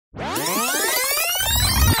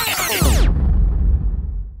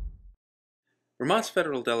Vermont's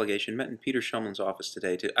federal delegation met in Peter Shumlin's office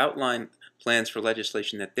today to outline plans for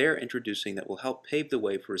legislation that they're introducing that will help pave the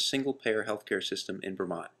way for a single-payer healthcare system in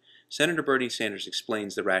Vermont. Senator Bernie Sanders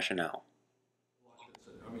explains the rationale.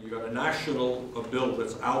 I mean, you got a national bill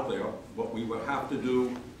that's out there. What we would have to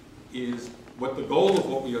do is, what the goal of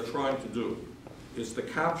what we are trying to do is to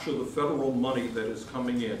capture the federal money that is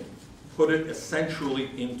coming in, put it essentially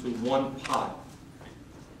into one pot,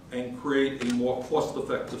 and create a more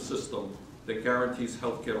cost-effective system that guarantees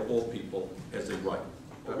health care to all people as a right.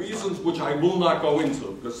 The reasons which I will not go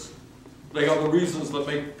into, because they are the reasons that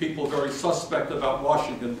make people very suspect about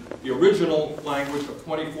Washington. The original language of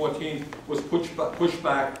 2014 was pushed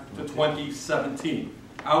back to 2017.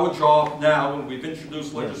 Our job now, when we've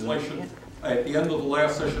introduced legislation at the end of the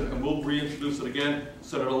last session, and we'll reintroduce it again,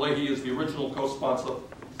 Senator Leahy is the original co-sponsor,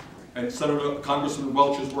 and Congressman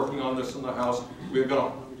Welch is working on this in the House. We're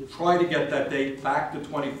going to try to get that date back to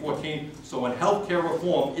 2014, so when health care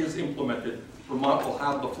reform is implemented, Vermont will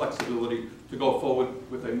have the flexibility to go forward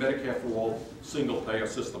with a Medicare for all single-payer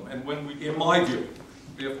system. And when we, in my view,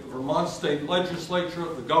 if the Vermont State Legislature,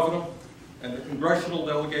 the governor, and the congressional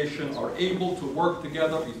delegation are able to work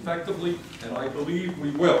together effectively, and I believe we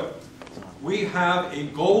will, we have a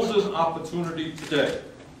golden opportunity today,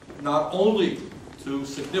 not only to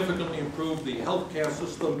significantly improve the health care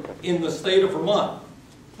system in the state of Vermont,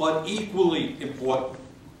 but equally important,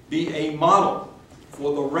 be a model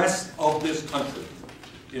for the rest of this country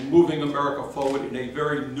in moving America forward in a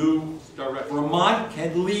very new direction. Vermont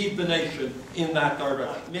can lead the nation in that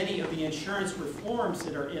direction. Many of the insurance reforms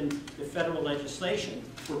that are in the federal legislation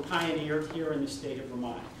were pioneered here in the state of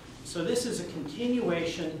Vermont. So this is a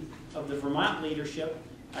continuation of the Vermont leadership.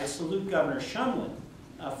 I salute Governor Shumlin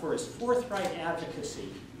for his forthright advocacy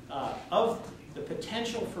of the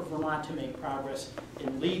potential for Vermont to make progress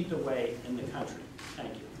and lead the way in the country.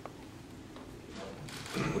 Thank you.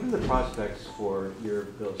 What are the prospects for your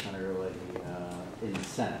bill, Senator Leahy, in the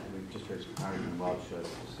Senate? We've just heard Congressman Welch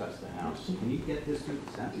discuss the House. Can you get this through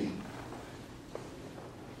the Senate?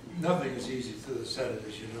 Nothing is easy through the Senate,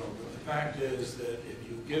 as you know, but the fact is that if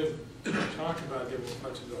you talk about giving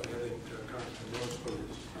flexibility, I think Congressman Welch put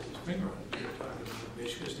his finger on it. You're talking about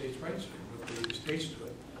basically a states' rights thing, what the states do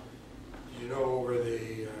it. You know, over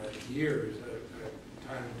the years,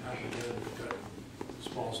 time and time again, we've got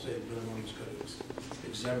small state minimums, got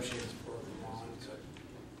exemptions for Vermont.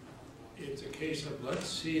 It's a case of let's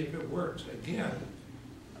see if it works. Again,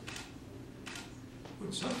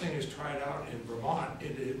 when something is tried out in Vermont,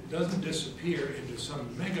 it doesn't disappear into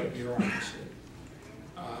some mega bureaucracy.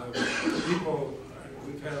 People,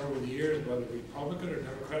 we've had over the years, whether Republican or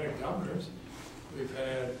Democratic governors, we've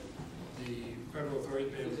had the federal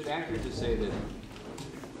authorities. Is it accurate to say that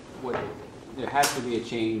there has to be a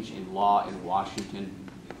change in law in Washington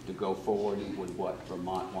to go forward with what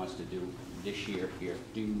Vermont wants to do this year here?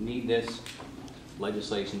 Do you need this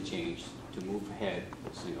legislation change to move ahead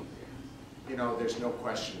with single payer? You know, there's no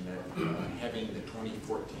question that having the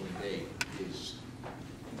 2014 date is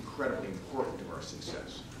incredibly important to our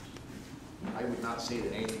success. I would not say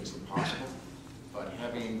that anything's impossible, but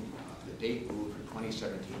having the date moved from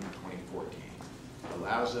 2017 to 2014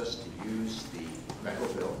 allows us to use the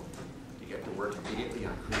federal bill to get to work immediately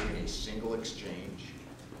on creating a single exchange,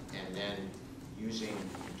 and then using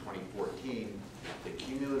in 2014 the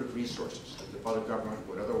cumulative resources that the federal government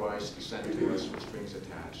would otherwise send to us with strings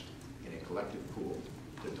attached in a collective pool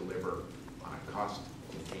to deliver on a cost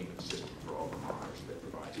containment system for all Vermonters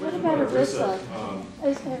that provides. What about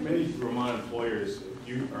ERISA? Many Vermont employers,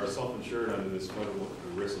 you are self-insured under this federal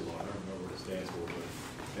ERISA law. I don't remember what it stands for, but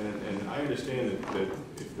and I understand that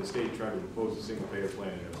if the state tried to propose a single-payer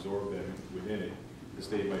plan and absorb them within it, the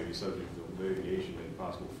state might be subject to litigation and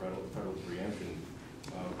possible federal preemption.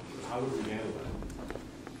 How would we handle that?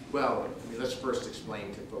 Well, I mean, let's first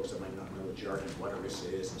explain to folks that might not know the jargon what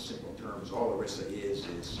ERISA is. In simple terms, all ERISA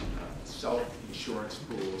is self-insurance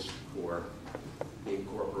pools for big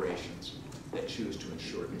corporations that choose to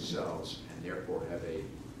insure themselves and therefore have a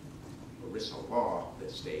ERISA law that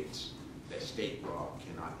states that state law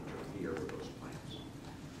cannot interfere with those plans.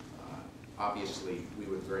 Obviously, we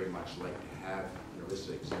would very much like to have an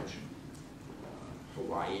ERISA exemption.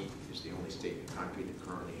 Hawaii is the only state in the country that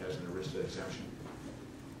currently has an ERISA exemption.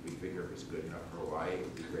 We figure if it's good enough for Hawaii, it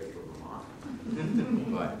would be great for Vermont.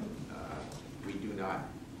 But we do not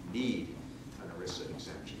need an ERISA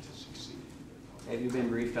exemption to succeed. Have you been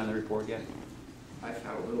briefed on the report yet? I've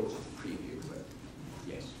had a little preview, but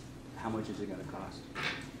yes. How much is it going to cost?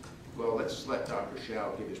 Well, let's let Dr.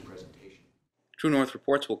 Shao give his presentation. True North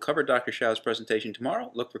Reports will cover Dr. Shao's presentation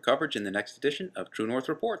tomorrow. Look for coverage in the next edition of True North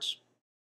Reports.